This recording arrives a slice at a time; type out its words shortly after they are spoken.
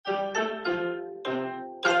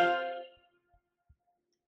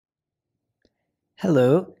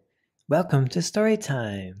Hello, welcome to Story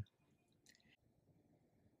Time.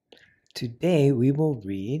 Today we will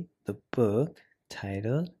read the book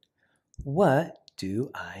titled What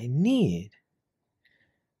Do I Need?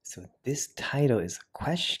 So this title is a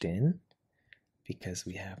question because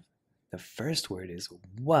we have the first word is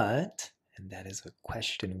what, and that is a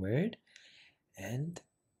question word. And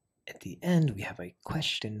at the end we have a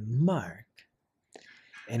question mark.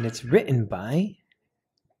 And it's written by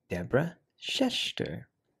Deborah Schechter.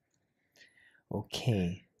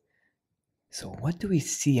 Okay, so what do we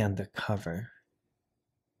see on the cover?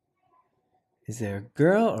 Is there a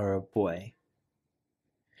girl or a boy?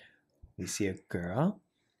 We see a girl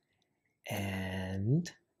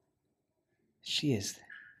and she is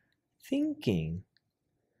thinking.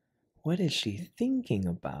 What is she thinking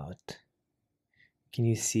about? Can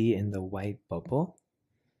you see in the white bubble?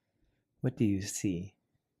 What do you see?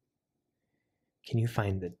 Can you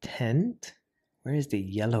find the tent? Where is the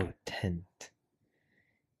yellow tent?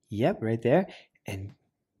 Yep, right there. And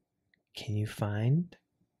can you find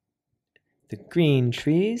the green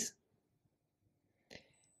trees?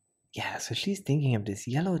 Yeah, so she's thinking of this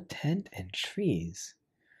yellow tent and trees.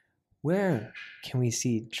 Where can we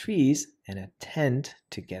see trees and a tent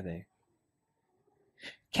together?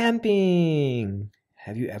 Camping!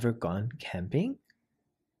 Have you ever gone camping?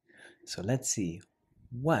 So let's see.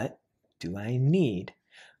 What do I need?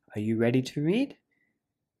 Are you ready to read?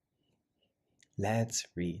 Let's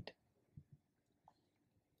read.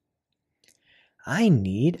 I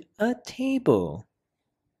need a table.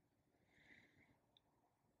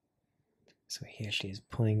 So here she is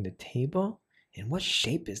pulling the table. And what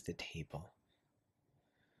shape is the table?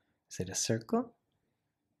 Is it a circle,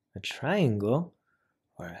 a triangle,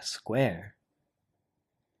 or a square?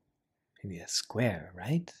 Maybe a square,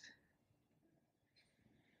 right?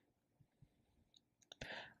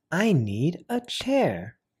 I need a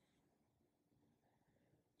chair.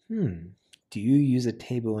 Do you use a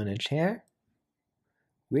table and a chair?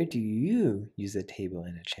 Where do you use a table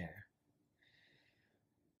and a chair?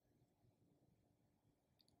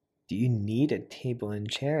 Do you need a table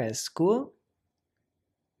and chair at school?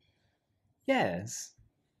 Yes.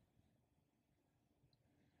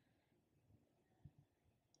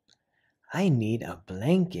 I need a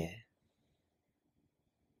blanket.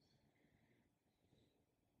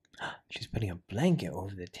 She's putting a blanket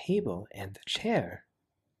over the table and the chair.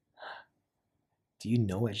 Do you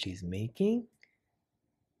know what she's making?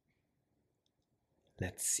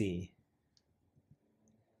 Let's see.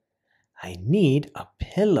 I need a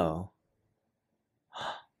pillow.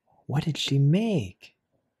 What did she make?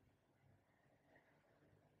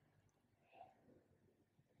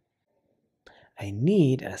 I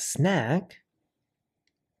need a snack.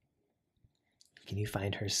 Can you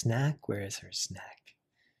find her snack? Where is her snack?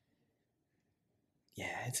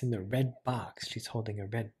 Yeah, it's in the red box. She's holding a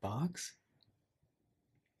red box.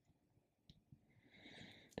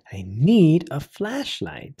 I need a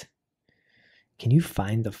flashlight. Can you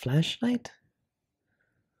find the flashlight?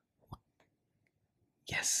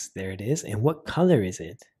 Yes, there it is. And what color is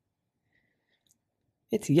it?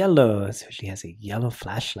 It's yellow, so she has a yellow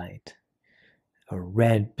flashlight. A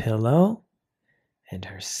red pillow, and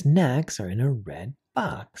her snacks are in a red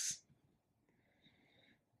box.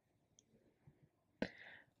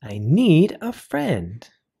 I need a friend.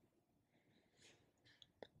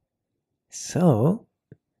 So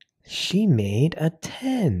she made a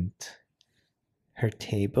tent. Her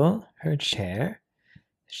table, her chair.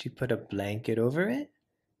 She put a blanket over it,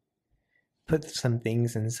 put some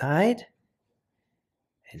things inside,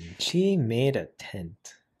 and she made a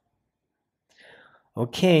tent.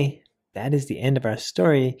 Okay, that is the end of our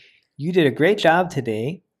story. You did a great job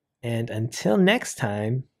today, and until next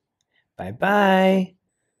time, bye-bye.